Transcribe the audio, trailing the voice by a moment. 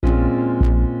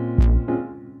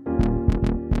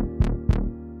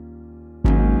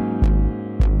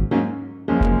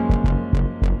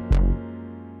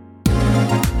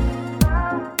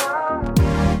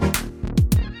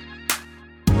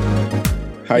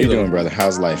How you doing, brother?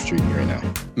 How's life treating you right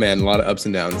now? Man, a lot of ups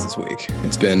and downs this week.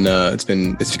 It's been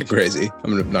crazy.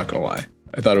 I'm not gonna lie.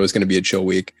 I thought it was gonna be a chill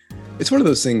week. It's one of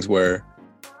those things where,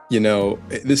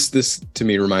 this to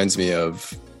me reminds me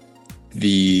of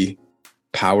the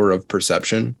power of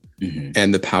perception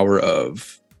and the power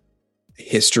of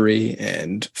history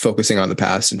and focusing on the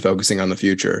past and focusing on the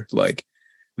future. Like,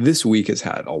 this week has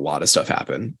had a lot of stuff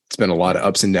happen. It's been a lot of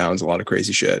ups and downs, a lot of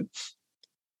crazy shit.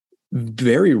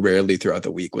 Very rarely throughout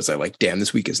the week was I like, damn,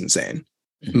 this week is insane.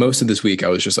 Most of this week I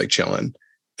was just like chilling.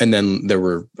 And then there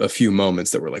were a few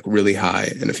moments that were like really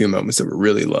high and a few moments that were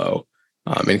really low,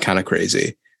 and kind of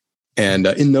crazy. And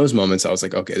in those moments I was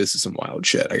like, okay, this is some wild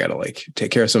shit. I got to like take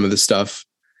care of some of this stuff.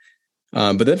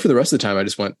 But then for the rest of the time, I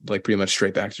just went like pretty much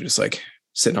straight back to just like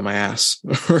sitting on my ass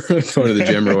or going to the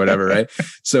gym or whatever. Right.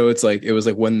 So it was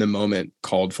like when the moment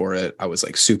called for it, I was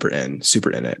like super in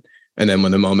it. And then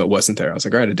when the moment wasn't there, I was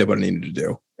like, all right, I did what I needed to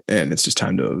do. And it's just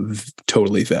time to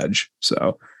totally veg.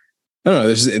 So I don't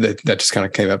know. That just kind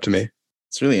of came up to me.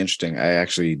 It's really interesting. I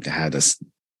actually had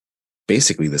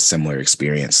basically the similar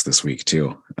experience this week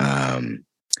too.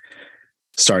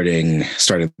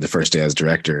 Started the first day as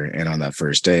director. And on that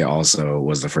first day also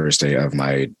was the first day of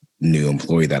my new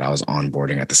employee that I was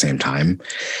onboarding at the same time.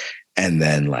 And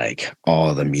then like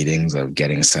all the meetings of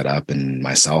getting set up and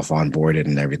myself onboarded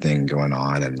and everything going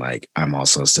on. And like, I'm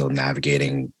also still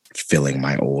navigating, filling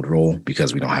my old role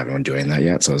because we don't have anyone doing that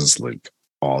yet. So it's just like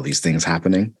all these things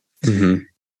happening. Mm-hmm.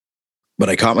 But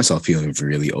I caught myself feeling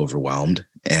really overwhelmed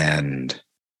and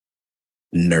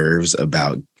nerves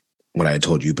about what I had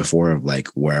told you before of like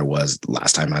where I was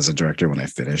last time as a director when I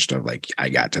finished, of like, I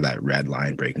got to that red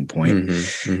line breaking point.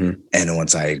 And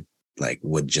once I like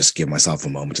would just give myself a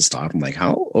moment to stop, I'm like,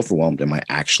 how overwhelmed am I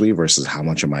actually versus how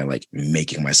much am I like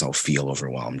making myself feel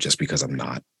overwhelmed just because I'm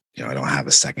not, I don't have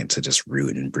a second to just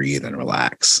root and breathe and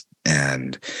relax.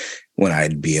 And when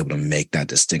I'd be able to make that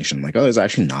distinction, I'm like, oh, there's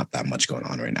actually not that much going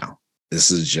on right now.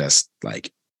 This is just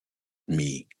like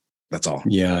me. That's all.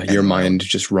 Yeah. And your mind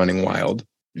just running wild.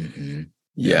 Mm-hmm.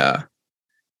 Yeah.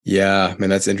 Man,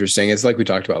 that's interesting. It's like we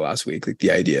talked about last week, like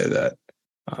the idea that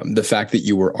the fact that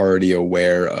you were already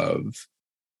aware of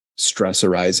stress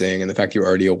arising and the fact you're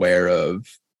already aware of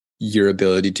your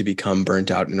ability to become burnt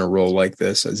out in a role like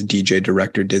this as DJ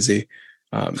director Dizzy,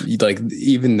 like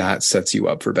even that sets you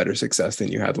up for better success than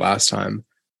you had last time.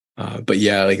 But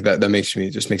yeah, like that makes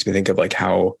me think of like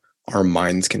how our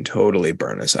minds can totally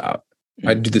burn us out. Mm-hmm.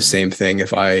 I'd do the same thing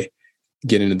if I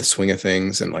get into the swing of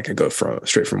things and like I go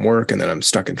straight from work and then I'm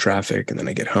stuck in traffic and then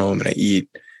I get home and I eat.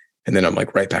 And then I'm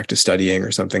like right back to studying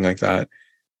or something like that.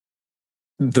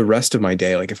 The rest of my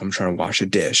day, like if I'm trying to wash a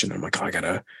dish and I'm like, oh, I got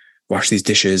to wash these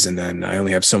dishes. And then I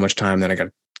only have so much time. Then I got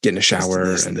to get in a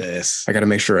shower I got to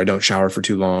make sure I don't shower for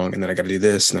too long. And then I got to do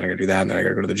this and then I got to do that. And then I got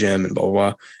to go to the gym and blah, blah,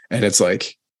 blah. And it's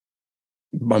like,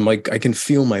 I'm like, I can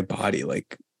feel my body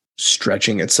like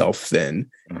stretching itself thin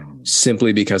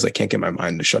simply because I can't get my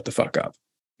mind to shut the fuck up.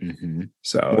 Mm-hmm.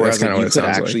 So that's kind of what it sounds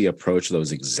like. You could actually approach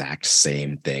those exact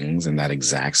same things in that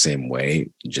exact same way,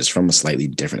 just from a slightly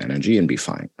different energy and be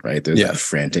fine, right? There's that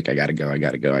frantic, I gotta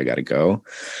go,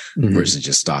 versus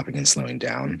just stopping and slowing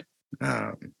down.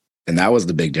 And that was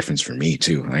the big difference for me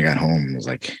too. I got home,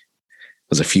 it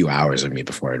was a few hours of me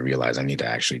before I realized I need to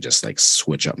actually just like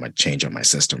change up my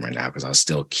system right now, because I was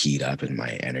still keyed up and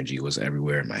my energy was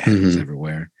everywhere, my head was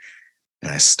everywhere. And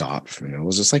I stopped, and it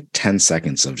was just like 10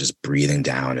 seconds of just breathing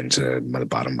down into the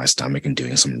bottom of my stomach and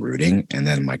doing some rooting. And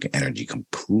then my energy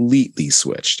completely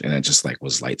switched, and it just like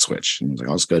was light switch. And I was like,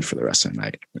 I was good for the rest of the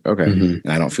night. Like, okay. And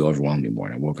I don't feel overwhelmed anymore.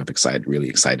 And I woke up really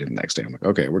excited the next day. I'm like,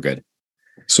 okay, we're good.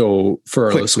 So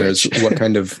for our listeners, what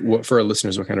kind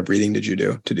of breathing did you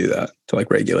do to do that, to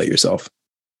like regulate yourself?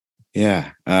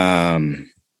 Yeah.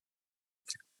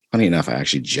 Funny enough, I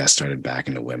actually just started back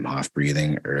into Wim Hof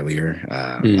breathing earlier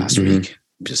last week,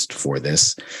 just for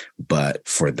this. But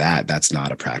for that's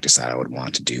not a practice that I would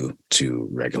want to do to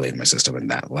regulate my system in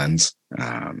that lens.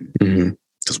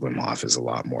 Because Wim Hof is a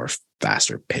lot more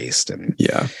faster paced and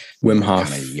Wim Hof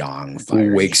kind of young,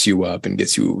 fiery. Wakes you up and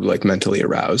gets you like mentally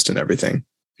aroused and everything.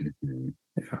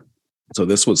 Yeah. So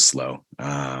this was slow,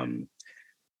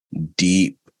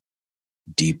 deep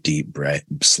breath,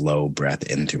 slow breath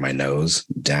in through my nose,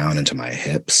 down into my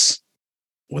hips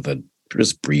with a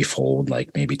just brief hold, like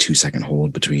maybe 2-second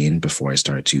hold before I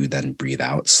start to then breathe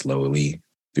out slowly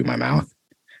through my mouth.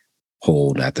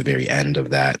 Hold at the very end of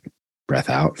that breath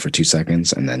out for 2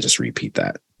 seconds, and then just repeat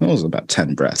that. It was about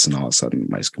 10 breaths, and all of a sudden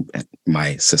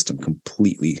my system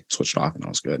completely switched off, and I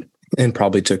was good. And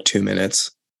probably took 2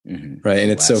 minutes, right? And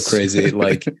it's so crazy,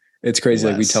 like. It's crazy.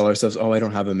 Like we tell ourselves, oh, I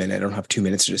don't have a minute. I don't have 2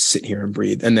 minutes to just sit here and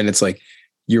breathe. And then it's like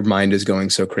your mind is going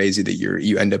so crazy that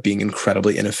you end up being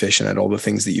incredibly inefficient at all the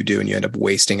things that you do, and you end up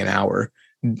wasting an hour.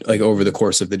 Like over the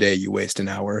course of the day, you waste an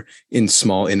hour in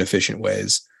small, inefficient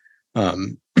ways,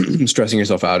 stressing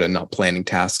yourself out and not planning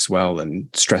tasks well, and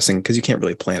stressing because you can't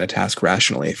really plan a task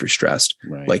rationally if you're stressed.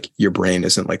 Right. Like your brain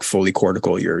isn't like fully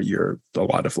cortical. You're a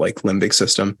lot of like limbic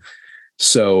system.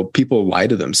 So people lie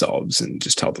to themselves and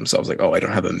just tell themselves like, oh, I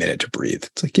don't have a minute to breathe.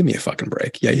 It's like, give me a fucking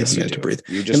break. Yeah, you have a minute to breathe.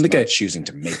 You're just not choosing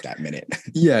to make that minute.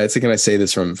 Yeah, it's like, and I say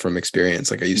this from experience.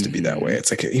 Like I used to be that way.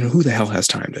 It's like, who the hell has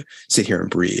time to sit here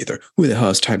and breathe, or who the hell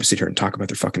has time to sit here and talk about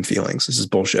their fucking feelings? This is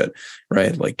bullshit,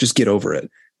 right? Like, just get over it.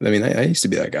 I mean, I used to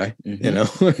be that guy. We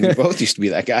both used to be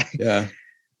that guy. Yeah.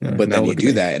 But then you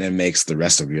do that, and it makes the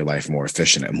rest of your life more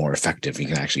efficient and more effective. You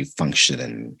can actually function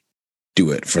and do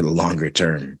it for the longer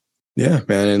term. Yeah,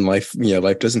 man. And life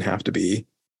doesn't have to be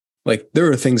like, there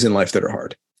are things in life that are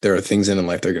hard. There are things in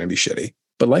life that are going to be shitty,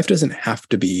 but life doesn't have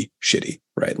to be shitty,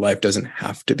 right? Life doesn't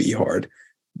have to be hard.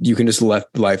 You can just let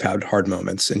life have hard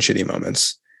moments and shitty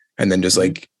moments, and then just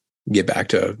like get back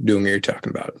to doing what you're talking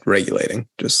about, regulating,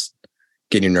 just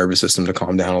getting your nervous system to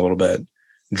calm down a little bit,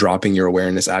 dropping your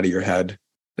awareness out of your head,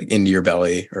 like into your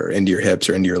belly or into your hips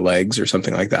or into your legs or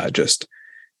something like that. Just,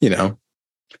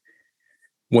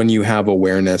 when you have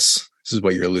awareness, this is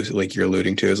what you're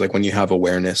alluding to, is like when you have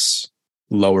awareness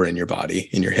lower in your body,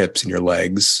 in your hips, in your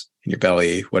legs, in your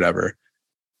belly, whatever,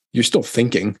 you're still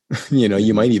thinking,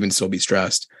 you might even still be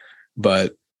stressed,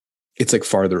 but it's like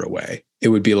farther away. It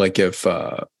would be like if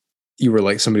you were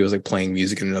like, somebody was like playing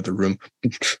music in another room.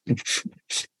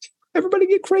 Everybody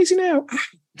get crazy now.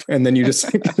 And then you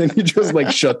just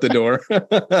like shut the door.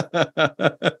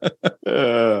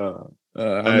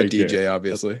 I'm a DJ,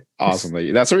 obviously.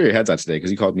 Awesome. That's where your head's at today,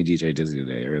 because you called me DJ Dizzy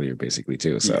today earlier, basically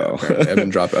too. So yeah, I've been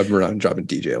dropping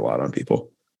DJ a lot on people.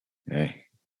 Hey,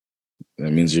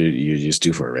 that means you're just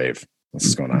due for a rave.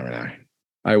 What's going on right now?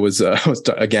 I was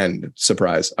again,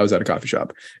 surprise. I was at a coffee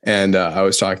shop, and I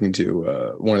was talking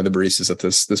to one of the baristas at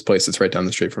this place that's right down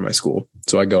the street from my school.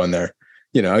 So I go in there.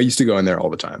 I used to go in there all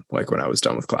the time, like when I was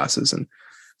done with classes, and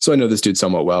so I know this dude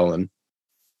somewhat well, and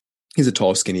he's a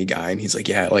tall, skinny guy. And he's like,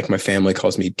 yeah, like my family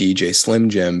calls me DJ Slim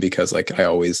Jim because like I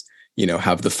always,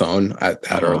 have the phone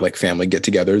at our like family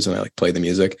get-togethers, and I like play the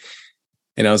music.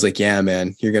 And I was like, yeah,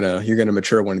 man, you're gonna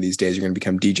mature one of these days. You're gonna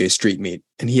become DJ Street Meat.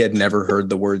 And he had never heard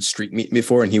the word street meat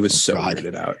before, and he was so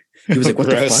weirded out. He was like, what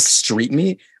the fuck, street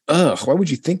meat? Ugh, why would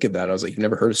you think of that? I was like, you've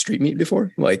never heard of street meat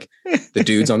before? Like the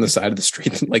dudes on the side of the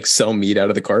street that like sell meat out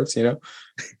of the carts,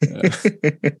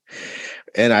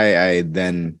 And I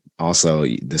then also,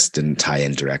 this didn't tie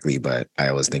in directly, but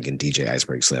I was thinking DJ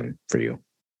Iceberg Slim for you.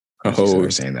 Oh, you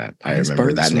were saying that. I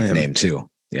remember that Slim nickname too.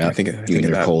 Yeah, I think you and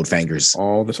your cold fingers.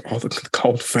 All the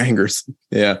cold fingers.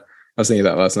 Yeah, I was thinking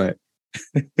of that last night.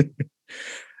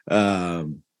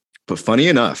 But funny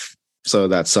enough, so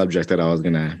that subject that I was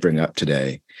gonna bring up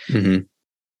today,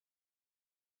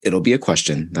 it'll be a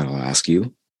question that I'll ask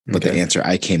you, but the answer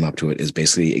I came up to it is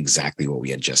basically exactly what we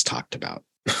had just talked about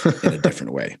in a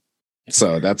different way.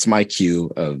 So that's my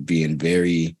cue of being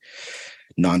very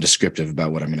non-descriptive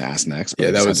about what I'm going to ask next.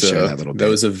 Yeah, that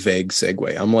was a vague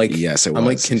segue. I'm like, yes, I'm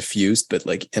like confused, but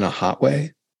like in a hot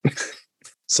way.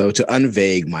 So to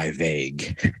unvague my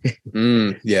vague.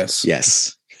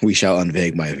 Yes, we shall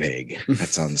unvague my vague. That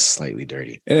sounds slightly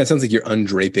dirty. And it sounds like you're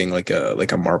undraping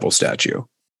like a marble statue.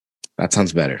 That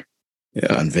sounds better. Yeah,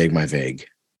 unvague my vague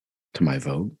to my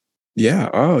vogue. Yeah.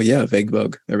 Oh yeah, vague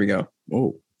vogue. There we go.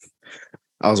 Oh.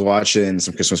 I was watching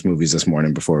some Christmas movies this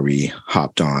morning before we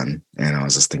hopped on, and I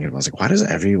was just thinking, I was like, why does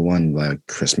everyone like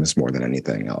Christmas more than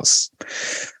anything else?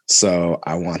 So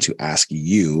I want to ask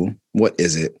you, what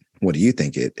do you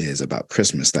think it is about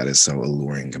Christmas that is so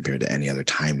alluring compared to any other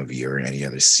time of year or any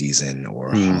other season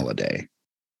or holiday?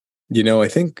 I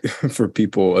think for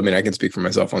people, I mean, I can speak for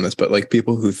myself on this, but like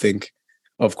people who think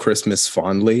of Christmas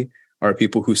fondly are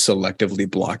people who selectively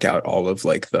block out all of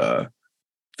like the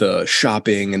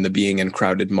shopping and the being in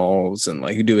crowded malls and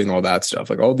like doing all that stuff.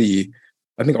 Like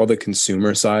I think all the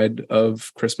consumer side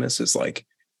of Christmas is like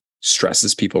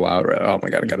stresses people out. Right? Oh my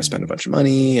God, I got to spend a bunch of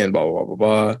money and blah, blah, blah, blah,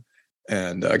 blah.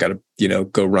 And I got to,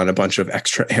 go run a bunch of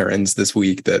extra errands this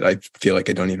week that I feel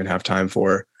like I don't even have time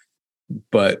for.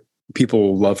 But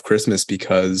people love Christmas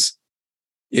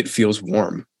it feels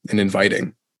warm and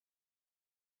inviting.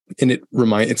 And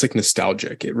it's like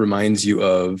nostalgic. It reminds you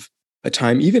of a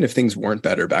time, even if things weren't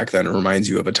better back then, it reminds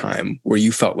you of a time where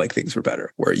you felt like things were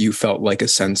better, where you felt like a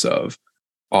sense of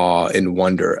awe and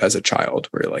wonder as a child,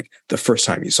 where like the first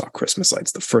time you saw Christmas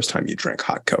lights, the first time you drank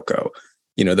hot cocoa,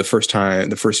 the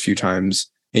first few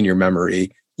times in your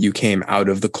memory, you came out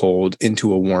of the cold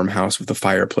into a warm house with a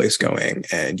fireplace going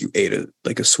and you ate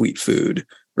a sweet food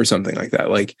or something like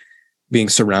that. Like being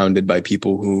surrounded by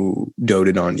people who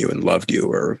doted on you and loved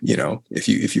you, or, you know, if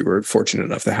you were fortunate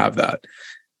enough to have that.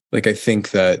 Like, I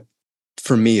think that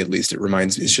for me, at least, it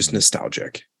reminds me, it's just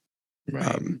nostalgic.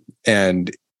 Right. And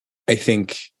I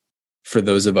think for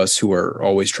those of us who are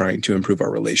always trying to improve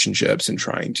our relationships and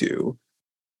trying to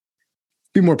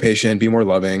be more patient, be more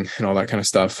loving, and all that kind of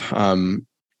stuff,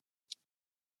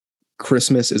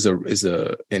 Christmas is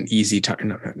an easy time,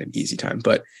 not an easy time,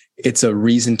 but it's a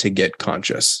reason to get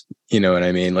conscious. You know what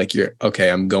I mean? Like,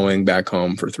 I'm going back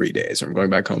home for 3 days, or I'm going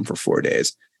back home for 4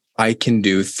 days. I can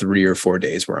do 3 or 4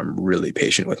 days where I'm really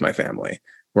patient with my family,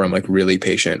 where I'm like really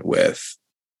patient with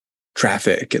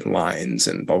traffic and lines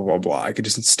and blah, blah, blah. I could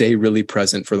just stay really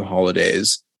present for the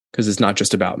holidays, because it's not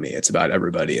just about me. It's about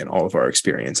everybody and all of our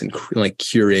experience, and like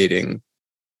curating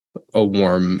a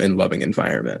warm and loving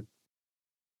environment.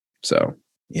 So,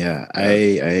 yeah, I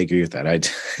agree with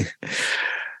that.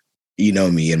 You know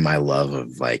me and my love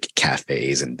of like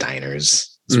cafes and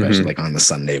diners, especially like on the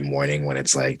Sunday morning when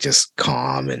it's like just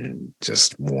calm and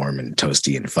just warm and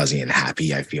toasty and fuzzy and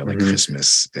happy. I feel like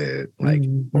Christmas,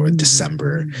 or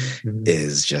December,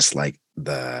 is just like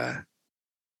the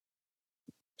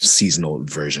seasonal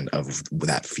version of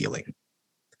that feeling.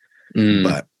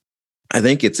 But I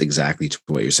think it's exactly to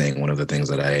what you're saying. One of the things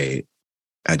that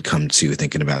I'd come to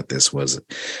thinking about this was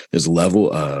there's a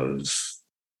level of,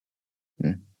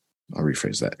 I'll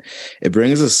rephrase that. It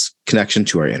brings us connection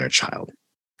to our inner child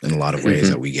in a lot of ways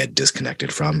that we get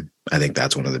disconnected from. I think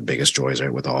that's one of the biggest joys,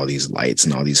 right? With all these lights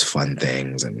and all these fun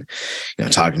things, and, you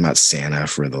know, talking about Santa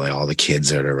for all the kids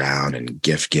that are around, and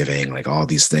gift giving, like all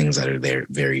these things that are there,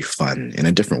 very fun in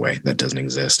a different way that doesn't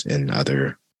exist in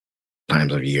other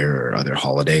times of year or other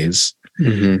holidays.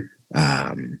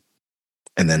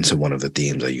 And then to one of the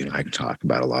themes that you and I can talk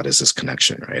about a lot is this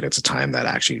connection, right? It's a time that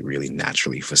actually really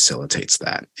naturally facilitates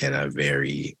that in a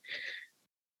very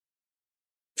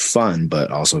fun,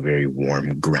 but also very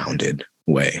warm, grounded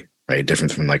way, right?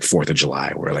 Different from like 4th of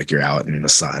July, where like you're out in the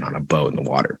sun on a boat in the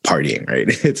water partying, right?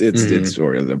 It's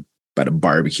or at a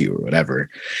barbecue or whatever.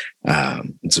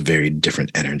 It's a very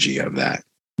different energy of that.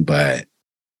 But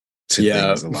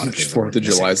yeah, 4th of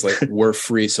July is like, we're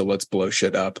free, so let's blow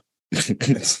shit up.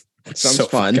 It sounds so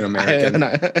fun, American.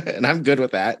 And I'm good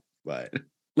with that. But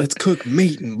let's cook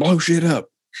meat and blow shit up.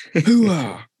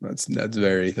 Hoo-ah! That's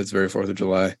very 4th of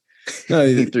July.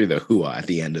 He threw the hoo-ah at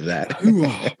the end of that.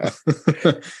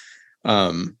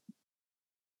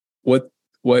 What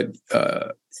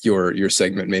your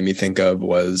segment made me think of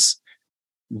was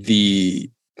the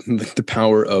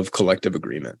power of collective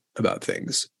agreement about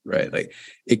things, right? Like,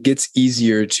 it gets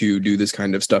easier to do this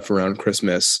kind of stuff around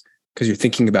Christmas because you're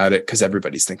thinking about it because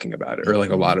everybody's thinking about it, or like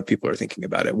a lot of people are thinking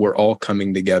about it. We're all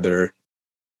coming together,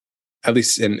 at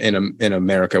least in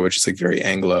America, which is like very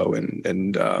Anglo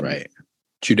and right.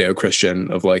 Judeo-Christian,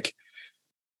 of like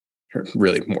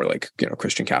really more like, you know,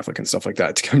 Christian Catholic and stuff like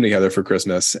that, to come together for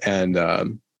Christmas and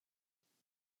to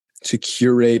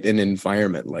curate an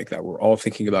environment like that. We're all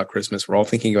thinking about Christmas. We're all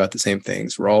thinking about the same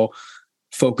things. We're all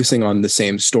focusing on the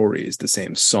same stories, the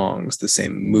same songs, the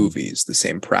same movies, the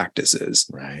same practices.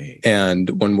 Right.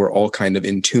 And when we're all kind of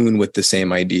in tune with the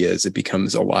same ideas, it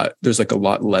becomes there's like a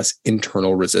lot less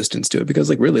internal resistance to it, because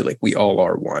like really, like we all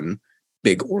are one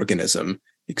big organism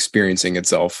experiencing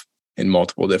itself in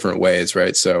multiple different ways.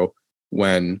 Right. So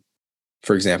when,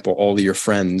 for example, all of your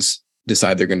friends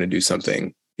decide they're going to do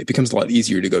something, it becomes a lot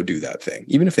easier to go do that thing.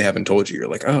 Even if they haven't told you, you're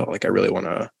like, oh, like I really want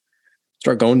to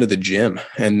start going to the gym.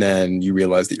 And then you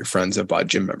realize that your friends have bought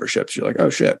gym memberships. You're like, oh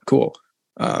shit, cool.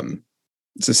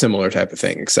 It's a similar type of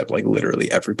thing, except like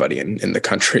literally everybody in the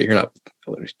country, not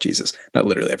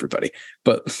literally everybody,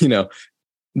 but you know,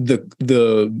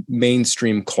 the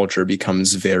mainstream culture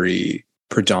becomes very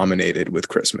predominated with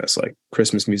Christmas, like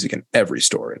Christmas music in every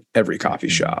store, in every coffee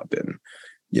shop, and,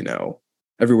 you know,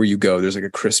 everywhere you go, there's like a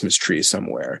Christmas tree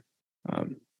somewhere.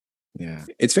 Yeah,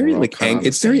 it's very like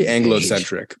it's very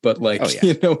Anglo-centric, but like,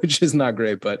 you know, which is not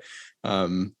great, but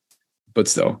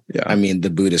still, yeah. I mean, the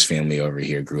Buddhist family over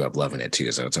here grew up loving it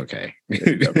too, so it's okay.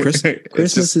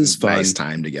 Christmas is fun. Nice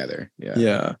time together.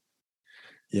 Yeah.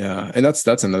 And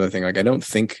that's another thing. Like, I don't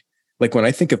think, like, when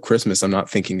I think of Christmas, I'm not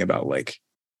thinking about like,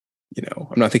 you know,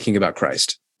 I'm not thinking about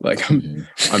Christ. Like I'm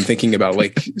thinking about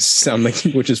like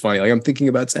which is funny. Like, I'm thinking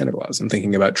about Santa Claus. I'm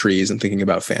thinking about trees. I'm thinking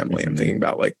about family. I'm thinking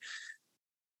about like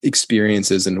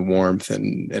experiences and warmth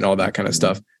and all that kind of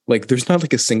stuff. Like, there's not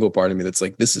like a single part of me that's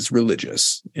like, this is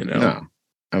religious, you know? No.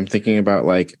 I'm thinking about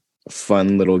like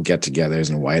fun little get-togethers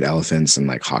and white elephants and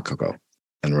like hot cocoa.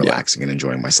 and relaxing and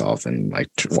enjoying myself and like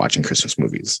watching Christmas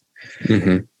movies.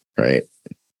 Mm-hmm. Right.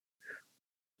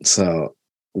 So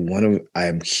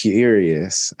I'm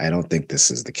curious, I don't think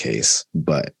this is the case,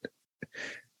 but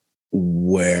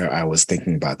where I was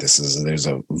thinking about this is there's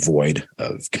a void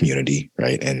of community,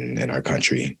 right? In our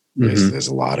country, there's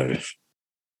a lot of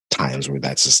times where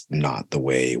that's just not the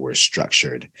way we're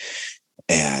structured.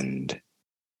 And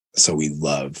so we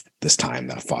love this time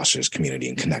that fosters community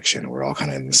and connection. We're all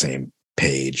kind of in the same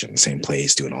page and the same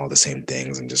place, doing all the same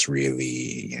things, and just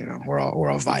really, we're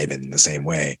all vibing in the same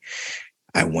way.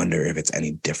 I wonder if it's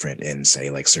any different in, say,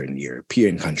 like certain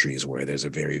European countries where there's a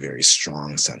very, very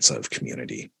strong sense of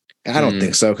community. And I don't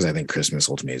think so, because I think Christmas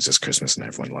ultimately is just Christmas and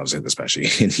everyone loves it, especially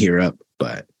in Europe.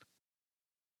 But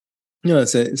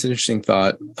it's an interesting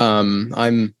thought.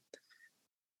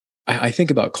 I think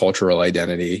about cultural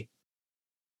identity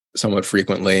somewhat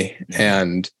frequently,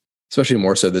 and especially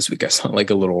more so this week. I saw like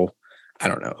a little, I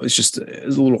don't know, it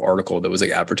was a little article that was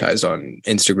like advertised on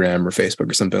Instagram or Facebook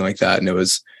or something like that, and it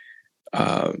was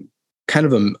kind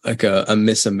of a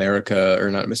Miss America, or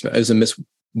not Miss, it was a Miss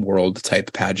World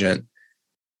type pageant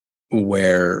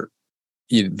where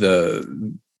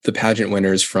the pageant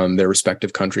winners from their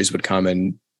respective countries would come,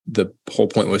 and the whole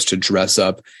point was to dress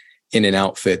up in an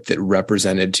outfit that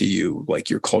represented to you like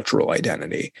your cultural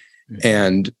identity. Mm-hmm.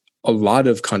 And a lot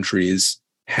of countries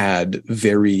had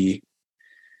very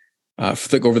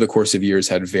over the course of years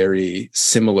had very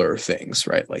similar things,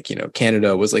 right? Like,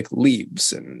 Canada was like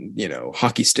leaves and,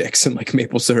 hockey sticks and like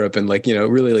maple syrup and like,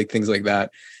 really like things like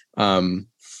that.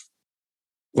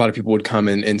 A lot of people would come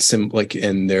in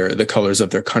the colors of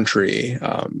their country,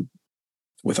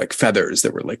 with like feathers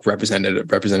that were like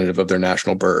representative of their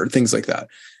national bird, things like that.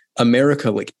 America,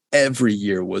 like every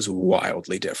year was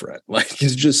wildly different. Like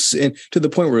it's just to the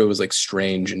point where it was like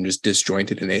strange and just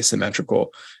disjointed and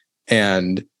asymmetrical.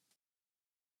 And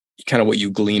kind of what you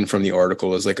glean from the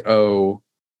article is like, oh,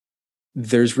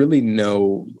 there's really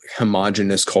no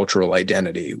homogenous cultural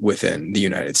identity within the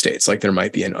United States, like there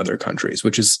might be in other countries,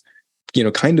 which is,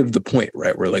 kind of the point,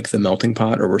 right? We're like the melting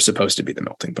pot, or we're supposed to be the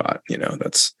melting pot.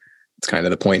 That's kind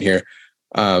of the point here.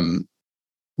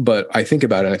 But I think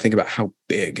about it, and I think about how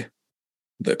big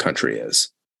the country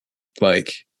is.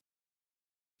 Like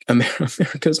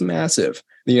America's massive.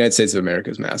 The United States of America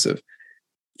is massive.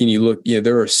 And you look,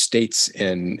 there are states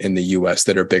in the US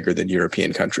that are bigger than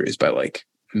European countries by like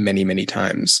many, many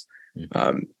times.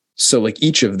 Mm-hmm. So like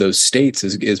each of those states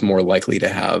is more likely to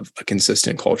have a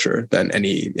consistent culture than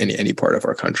any part of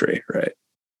our country, right?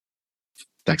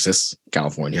 Texas,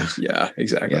 California. Yeah,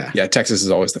 exactly. Yeah, Texas is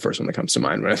always the first one that comes to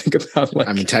mind when I think about like.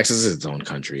 I mean, Texas is its own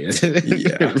country. Yeah.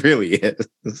 It really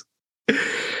is.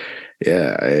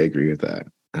 Yeah, I agree with that.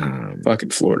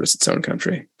 Fucking Florida's its own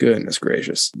country. Goodness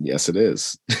gracious. Yes, it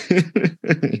is.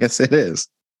 Yes, it is.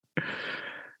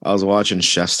 I was watching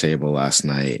Chef's Table last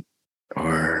night,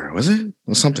 or was it? It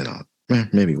was something else.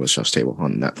 Maybe it was Chef's Table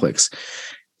on Netflix,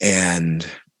 and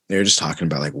they were just talking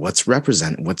about like what's like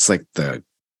the.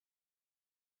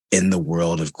 In the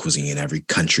world of cuisine, every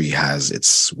country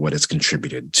has what it's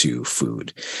contributed to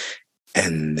food.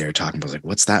 And they're talking about like,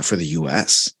 what's that for the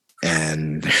US?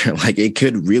 And like, it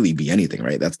could really be anything,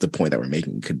 right? That's the point that we're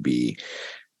making. It could be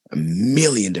a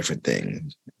million different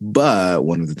things. But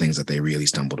one of the things that they really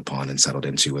stumbled upon and settled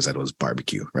into was that it was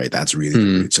barbecue, right? That's really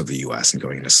the roots of the US and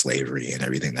going into slavery and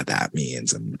everything that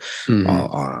means. And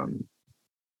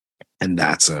and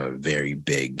that's a very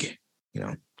big,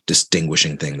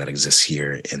 distinguishing thing that exists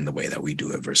here in the way that we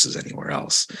do it versus anywhere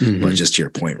else. Mm-hmm. But just to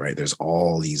your point, right, there's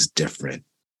all these different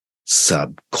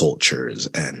subcultures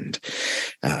and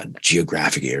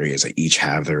geographic areas that each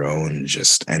have their own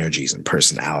just energies and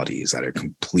personalities that are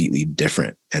completely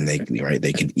different, and they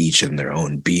can each in their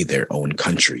own be their own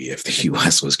country if the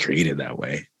US was created that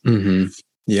way. Mm-hmm.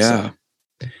 Yeah.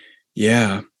 So.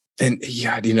 Yeah. And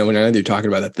when I know you're talking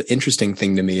about that, the interesting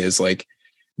thing to me is like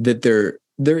that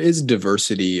there is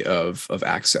diversity of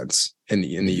accents in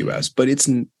the US, but it's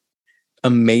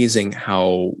amazing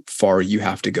how far you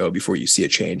have to go before you see a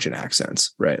change in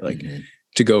accents, right? Like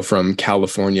to go from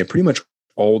California pretty much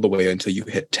all the way until you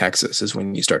hit Texas is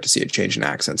when you start to see a change in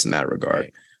accents in that regard.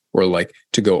 Right. Or like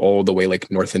to go all the way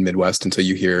like North and Midwest until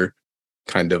you hear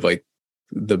kind of like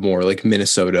the more like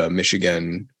Minnesota,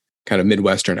 Michigan kind of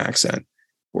Midwestern accent,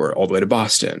 or all the way to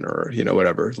Boston, or,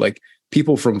 whatever. Like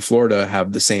people from Florida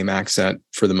have the same accent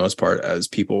for the most part as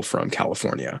people from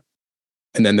California.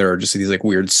 And then there are just these like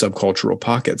weird subcultural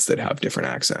pockets that have different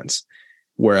accents.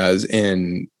 Whereas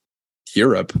in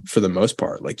Europe, for the most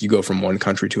part, like you go from one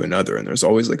country to another and there's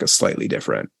always like a slightly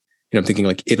different, I'm thinking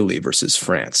like Italy versus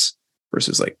France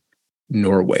versus like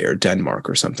Norway or Denmark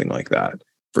or something like that.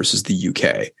 versus the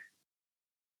UK,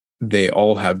 they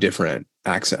all have different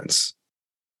accents.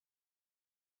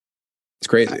 It's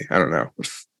crazy. I don't know.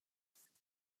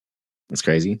 It's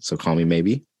crazy. So call me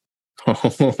maybe.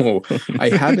 Oh, I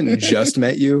haven't just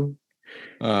met you,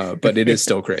 but it is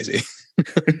still crazy.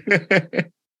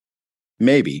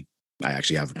 Maybe. I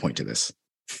actually have a point to this.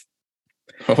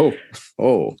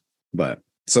 Oh, but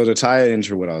so to tie it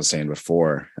into what I was saying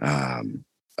before,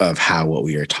 of how what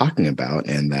we are talking about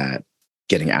and that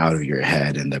getting out of your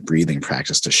head and the breathing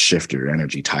practice to shift your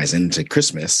energy ties into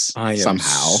Christmas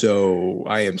somehow.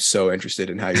 I am so interested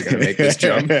in how you're going to make this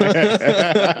jump.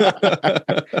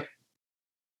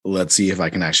 Let's see if I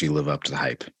can actually live up to the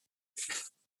hype.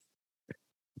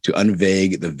 To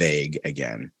unvague the vague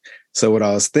again. So what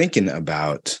I was thinking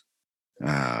about,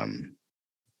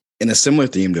 in a similar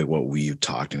theme to what we've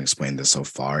talked and explained this so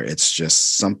far, it's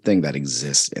just something that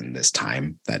exists in this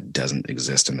time that doesn't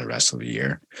exist in the rest of the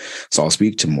year. So I'll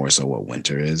speak to more so what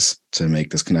winter is to make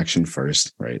this connection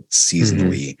first, right?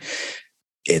 Seasonally,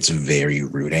 It's very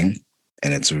rooting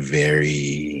and it's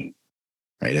very,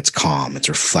 right? It's calm, it's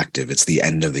reflective. It's the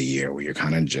end of the year where you're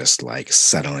kind of just like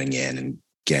settling in and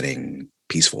getting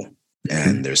peaceful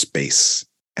and there's space.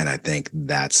 And I think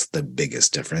that's the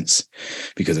biggest difference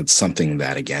because it's something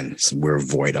that, again, we're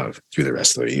void of through the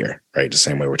rest of the year, right? The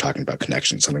same way we're talking about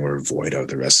connection, something we're void of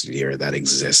the rest of the year that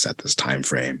exists at this time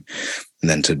frame. And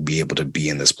then to be able to be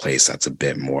in this place that's a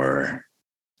bit more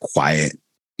quiet,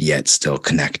 yet still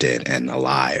connected and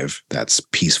alive, that's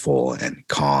peaceful and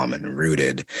calm and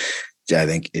rooted. I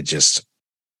think it just,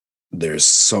 there's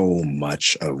so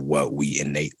much of what we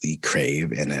innately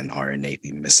crave and then are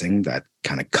innately missing that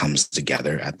kind of comes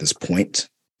together at this point.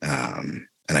 And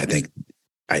I think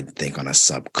on a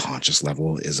subconscious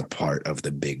level is a part of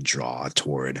the big draw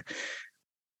toward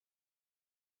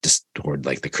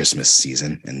like the Christmas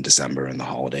season in December and the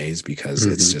holidays, because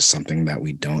it's just something that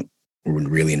we're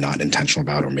really not intentional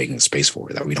about or making space for,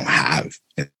 that we don't have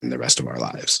in the rest of our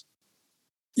lives.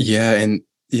 Yeah. And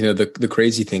you know, the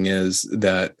crazy thing is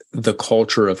that the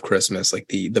culture of Christmas, like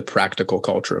the practical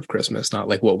culture of Christmas, not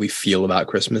like what we feel about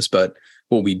Christmas, but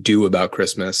what we do about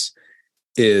Christmas,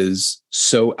 is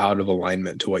so out of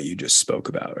alignment to what you just spoke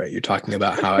about, right? You're talking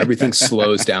about how everything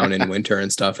slows down in winter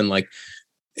and stuff. And like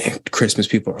Christmas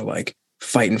people are like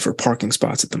fighting for parking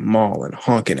spots at the mall and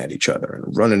honking at each other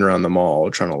and running around the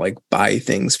mall, trying to like buy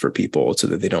things for people so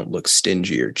that they don't look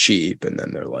stingy or cheap. And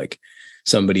then they're like,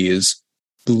 somebody is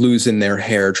losing their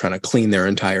hair trying to clean their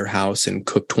entire house and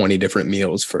cook 20 different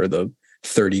meals for the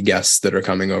 30 guests that are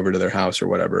coming over to their house or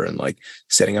whatever, and like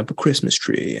setting up a Christmas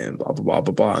tree and blah blah blah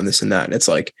blah blah and this and that. And it's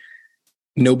like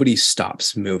nobody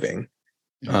stops moving.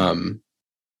 You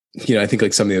know, I think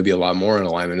like something that would be a lot more in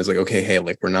alignment is like, okay, hey,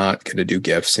 like we're not going to do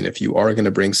gifts, and if you are going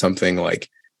to bring something, like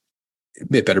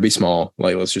it better be small.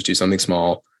 Like let's just do something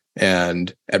small,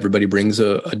 and everybody brings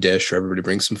a dish, or everybody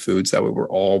brings some foods. That way we're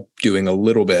all doing a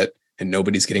little bit and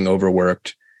nobody's getting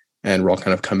overworked, and we're all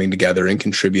kind of coming together and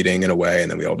contributing in a way.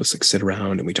 And then we all just like sit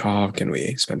around and we talk and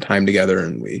we spend time together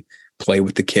and we play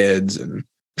with the kids and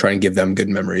try and give them good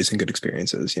memories and good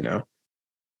experiences, you know?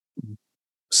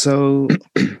 So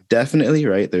definitely,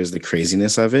 right, there's the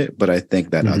craziness of it, but I think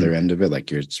that other end of it,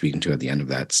 like you're speaking to at the end of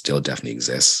that, still definitely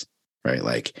exists, right?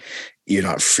 Like you're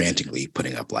not frantically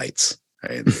putting up lights,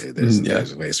 right?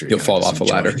 There's ways where you'll fall off a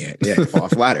ladder. Yeah, fall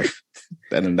off a ladder.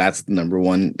 And that's the number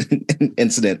one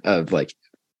incident of like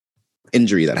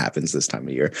injury that happens this time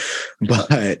of year.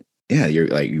 But yeah,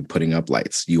 you're putting up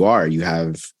lights. You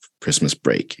have Christmas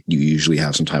break. You usually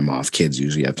have some time off. Kids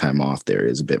usually have time off. There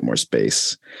is a bit more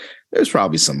space. There's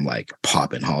probably some like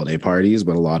pop-in holiday parties,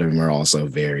 but a lot of them are also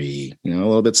very, a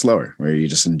little bit slower, where you're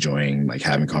just enjoying like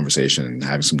having conversation and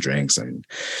having some drinks and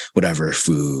whatever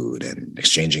food and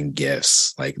exchanging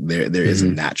gifts. Like there is a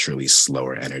naturally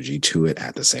slower energy to it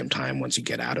at the same time once you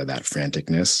get out of that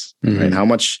franticness. Right? And how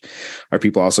much are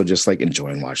people also just like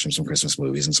enjoying watching some Christmas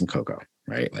movies and some cocoa,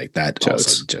 right? Like that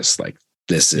also just like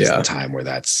this is the time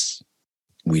where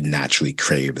we naturally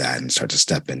crave that and start to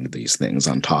step into these things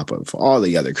on top of all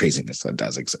the other craziness that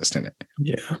does exist in it.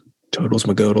 Yeah. Totals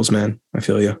magodals, man. I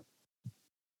feel you.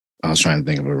 I was trying to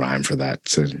think of a rhyme for that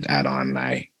to add on. And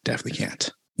I definitely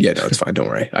can't. Yeah, no, it's fine. Don't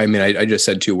worry. I mean, I just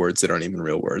said two words that aren't even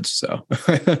real words, so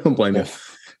I don't blame you.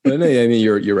 But no, I mean,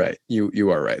 you're right.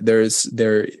 You are right.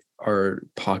 There are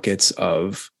pockets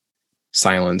of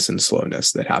silence and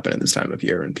slowness that happen at this time of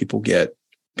year, and people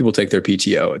take their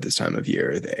PTO at this time of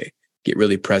year. They get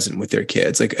really present with their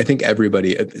kids. Like I think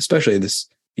everybody, especially this,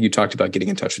 you talked about getting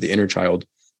in touch with the inner child.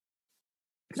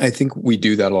 I think we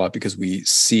do that a lot because we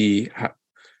see how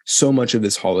so much of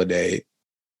this holiday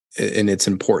and its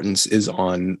importance is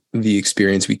on the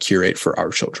experience we curate for our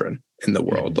children in the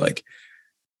world. Like,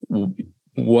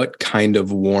 what kind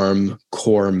of warm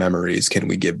core memories can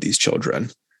we give these children?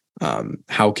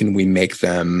 How can we make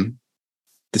them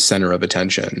the center of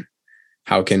attention?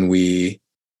 How can we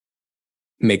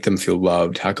make them feel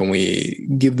loved? How can we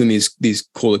give them these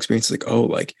cool experiences? Like, oh,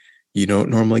 like, you don't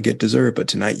normally get dessert, but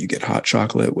tonight you get hot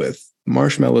chocolate with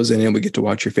marshmallows in it. We get to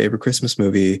watch your favorite Christmas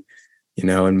movie,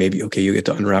 and maybe, okay, you get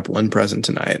to unwrap one present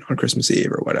tonight on Christmas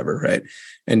Eve or whatever. Right.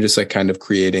 And just like kind of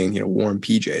creating, warm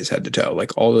PJs head to toe,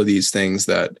 like all of these things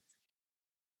that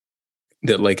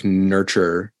like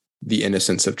nurture the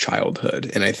innocence of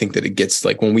childhood. And I think that it gets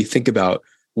like, when we think about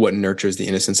what nurtures the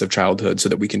innocence of childhood so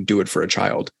that we can do it for a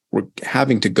child, we're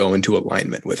having to go into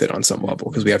alignment with it on some level,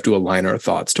 because we have to align our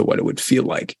thoughts to what it would feel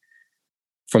like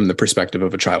from the perspective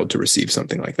of a child to receive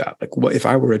something like that. Like, what if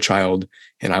I were a child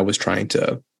and I was trying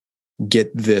to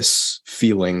get this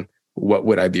feeling, what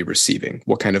would I be receiving?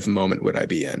 What kind of moment would I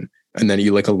be in? And then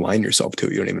you like align yourself to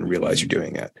it. You don't even realize you're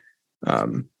doing it.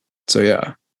 So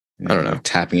yeah, I don't know.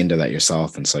 Tapping into that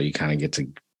yourself. And so you kind of get to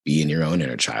be in your own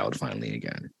inner child finally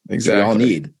again. Exactly. We all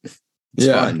need. It's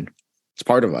fun. It's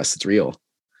part of us. It's real.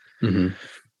 Mm-hmm.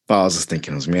 But I was just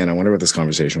thinking, man, I wonder what this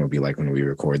conversation will be like when we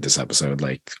record this episode,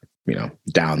 like,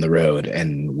 down the road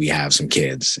and we have some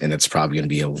kids, and it's probably going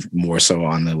to be more so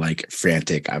on the like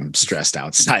frantic, I'm stressed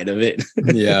out side of it.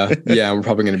 Yeah. We're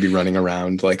probably going to be running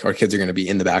around. Like, our kids are going to be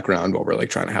in the background while we're like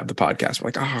trying to have the podcast. We're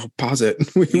like, oh, pause it.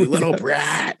 You little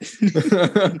brat.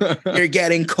 You're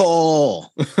getting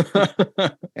coal.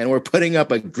 And we're putting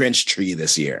up a Grinch tree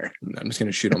this year. I'm just going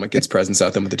to shoot all my kids' presents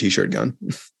at them with a t-shirt gun.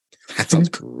 That sounds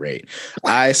great.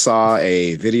 I saw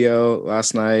a video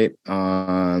last night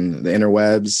on the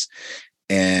interwebs,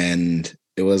 and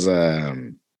it was I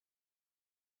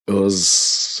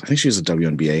think she was a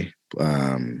WNBA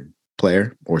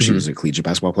player, or she was a collegiate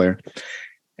basketball player.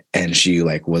 And she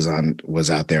like was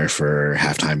out there for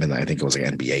halftime, and I think it was like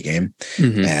an NBA game.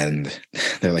 Mm-hmm. And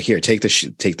they're like, "Here, take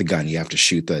the gun. You have to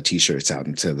shoot the t-shirts out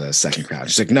into the second crowd."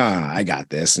 She's like, "No, I got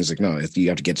this." And he's like, "No, if you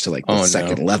have to get to like the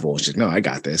second level." She's like, "No, I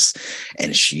got this."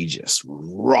 And she just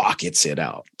rockets it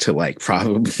out to like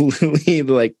probably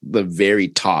like the very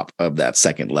top of that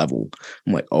second level.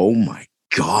 I'm like, oh my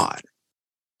God,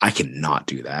 I cannot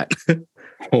do that.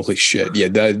 Holy shit. Yeah,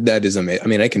 that is amazing. I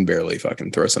mean, I can barely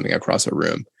fucking throw something across a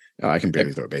room. Oh, I can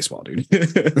barely throw a baseball, dude.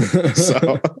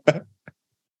 So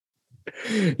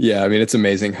yeah, I mean, it's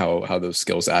amazing how those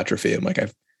skills atrophy. I'm like,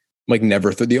 I've like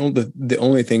never the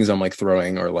only things I'm like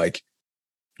throwing are like,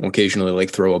 I'll occasionally like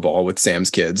throw a ball with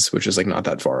Sam's kids, which is like not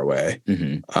that far away.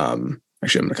 Mm-hmm.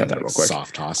 Actually, I'm gonna cut that real quick.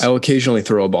 Soft toss. I'll occasionally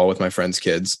throw a ball with my friends'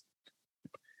 kids.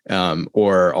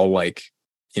 Or I'll like,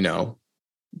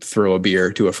 throw a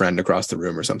beer to a friend across the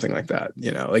room or something like that,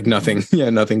 like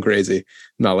nothing crazy. I'm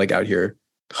not like out here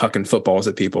hucking footballs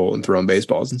at people and throwing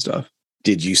baseballs and stuff.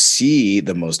 Did you see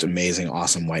the most amazing,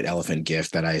 awesome white elephant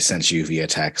gift that I sent you via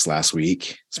text last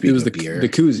week? It was the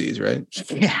koozies, right?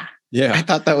 Yeah. I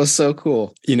thought that was so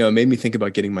cool. It made me think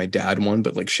about getting my dad one,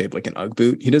 but like shaped like an Ugg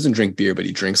boot. He doesn't drink beer, but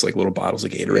he drinks like little bottles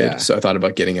of Gatorade. Yeah. So I thought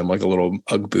about getting him like a little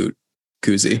Ugg boot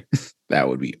koozie. That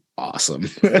would be awesome.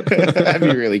 That'd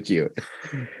be really cute.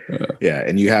 Yeah.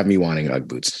 And you have me wanting Ugg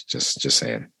boots. Just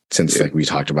saying. Since like we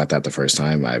talked about that the first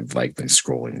time, I've like been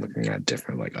scrolling, looking at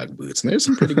different like Ugg boots, and there's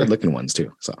some pretty good looking ones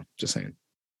too. So just saying.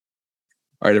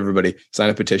 All right, everybody, sign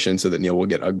a petition so that Neil will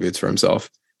get Ugg boots for himself,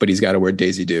 but he's got to wear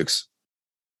Daisy Dukes.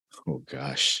 Oh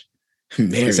gosh.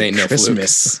 Merry this ain't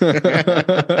Christmas. No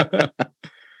fluke.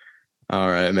 All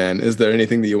right, man. Is there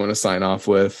anything that you want to sign off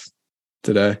with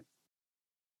today?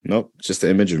 Nope. Just the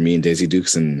image of me and Daisy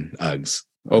Dukes and Uggs.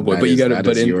 Oh boy, but you gotta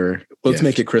let's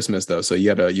make it Christmas though. So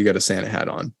you got a Santa hat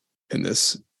on in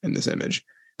this image.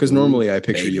 Because normally I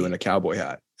picture you in a cowboy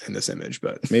hat in this image,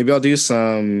 but maybe I'll do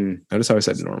some. Notice how I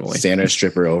said normally. Santa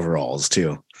stripper overalls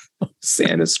too.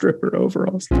 Santa stripper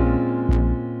overalls.